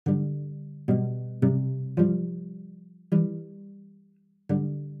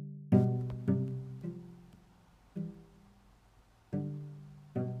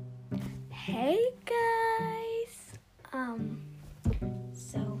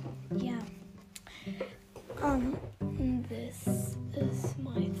So yeah. This is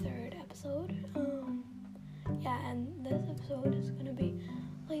my third episode. And this episode is gonna be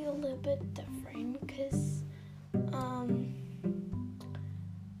like a little bit different because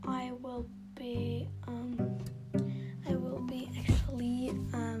I will be actually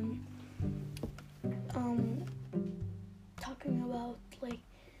talking about like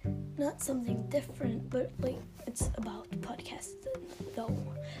not something different, but like it's about podcasting though.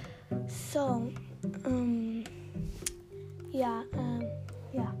 So and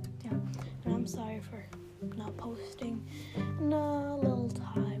I'm sorry for not posting in a little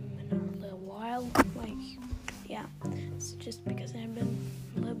time, in a little while. It's just because I've been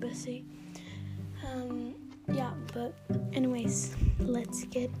a little busy. But anyways, let's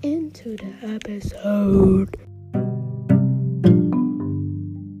get into the episode.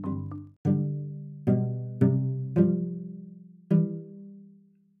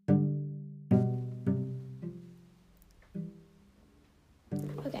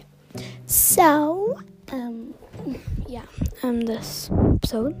 Okay, so this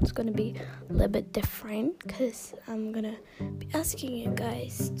episode is gonna be a little bit different because I'm gonna be asking you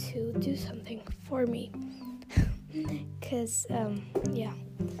guys to do something for me. Because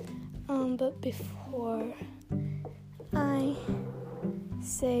but before I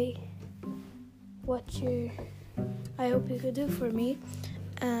say what I hope you could do for me,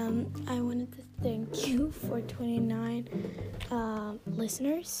 I wanted to thank you for 29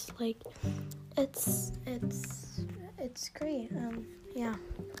 listeners. Like it's great.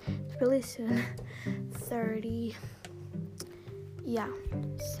 It's really soon 30.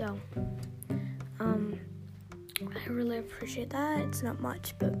 So I really appreciate that. It's not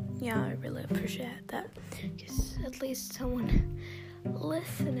much, but I really appreciate that because at least someone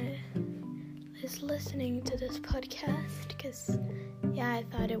is listening to this podcast. Because I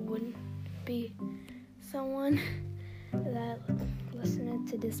thought it wouldn't be someone that listened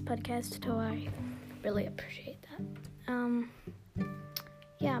to this podcast, so I really appreciate that.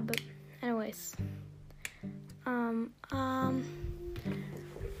 But anyways,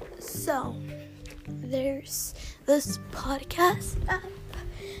 so there's this podcast app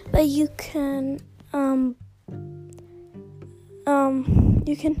that you can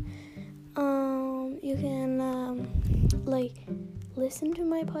like listen to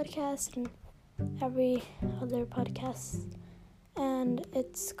my podcast and every other podcast, and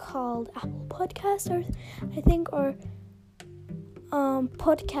it's called Apple Podcast or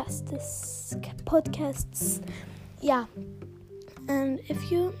podcasts. And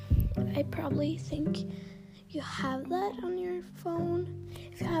I probably think you have that on your phone.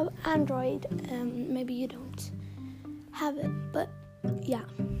 If you have Android, maybe you don't have it, but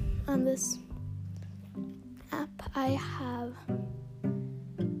on this app I have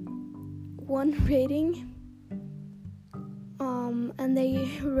 1 rating, and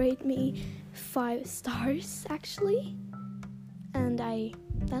they rate me 5 stars actually, and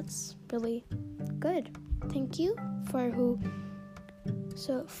that's really good. Thank you for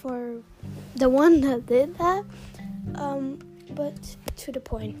the one that did that. But to the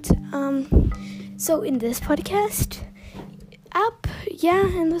point. So in this podcast app,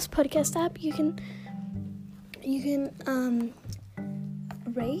 you can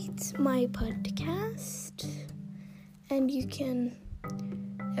rate my podcast, and you can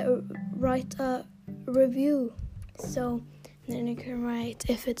write a review. So then you can write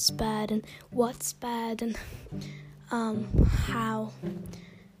if it's bad and what's bad and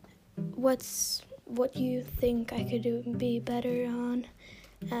what you think I could be better on,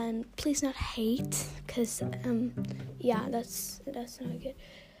 and please not hate, because that's not good.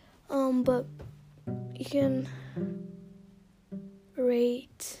 But you can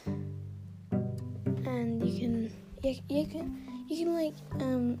rate, and you can like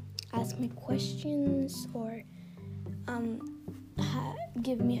ask me questions or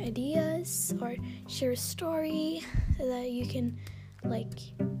give me ideas or share a story that you can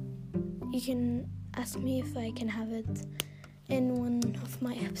ask me if I can have it in one of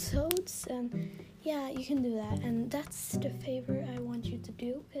my episodes, and you can do that. And that's the favor I want you to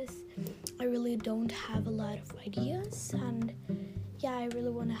do, because I really don't have a lot of ideas, and I really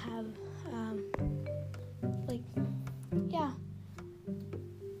want to have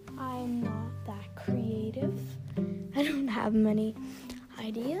I'm not that creative. I don't have many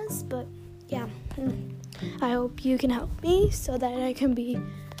ideas, but I hope you can help me so that I can be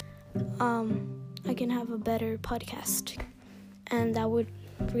I can have a better podcast, and that would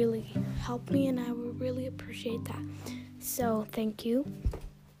really help me, and I would really appreciate that. So thank you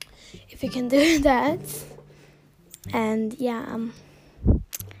if you can do that. And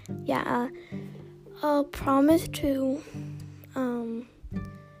I'll promise to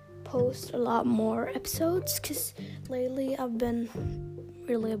post a lot more episodes, because lately I've been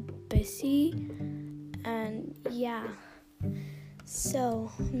really busy, and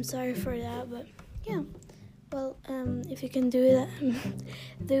so I'm sorry for that, but well, if you can do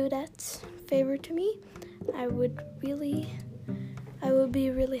that favor to me, I would be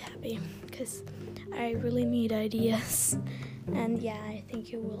really happy, because I really need ideas, and I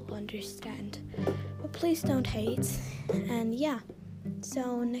think you will understand, but please don't hate. And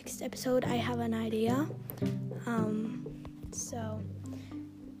so next episode I have an idea, so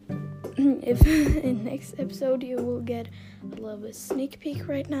if in next episode you will get a little bit sneak peek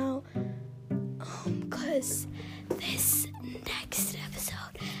right now, because this next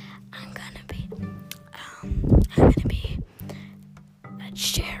episode I'm gonna be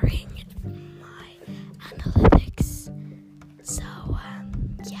sharing my analytics, so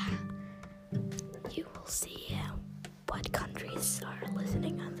you will see what countries are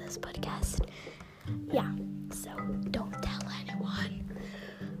listening on this podcast. So don't tell anyone.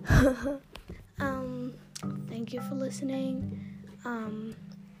 Thank you for listening.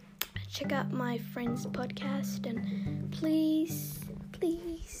 Check out my friend's podcast, and please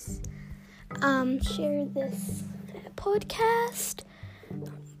share this podcast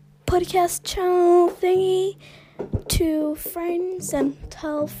channel thingy to friends, and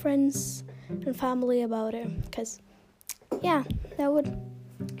tell friends and family about it, because that would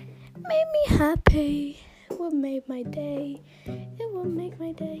make me happy. It would make my day.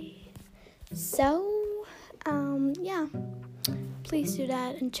 So please do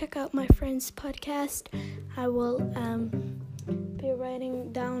that, and check out my friend's podcast. I will be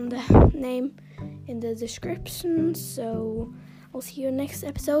writing down the name in the description, so I'll see you next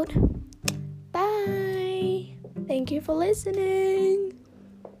episode. Bye. Thank you for listening.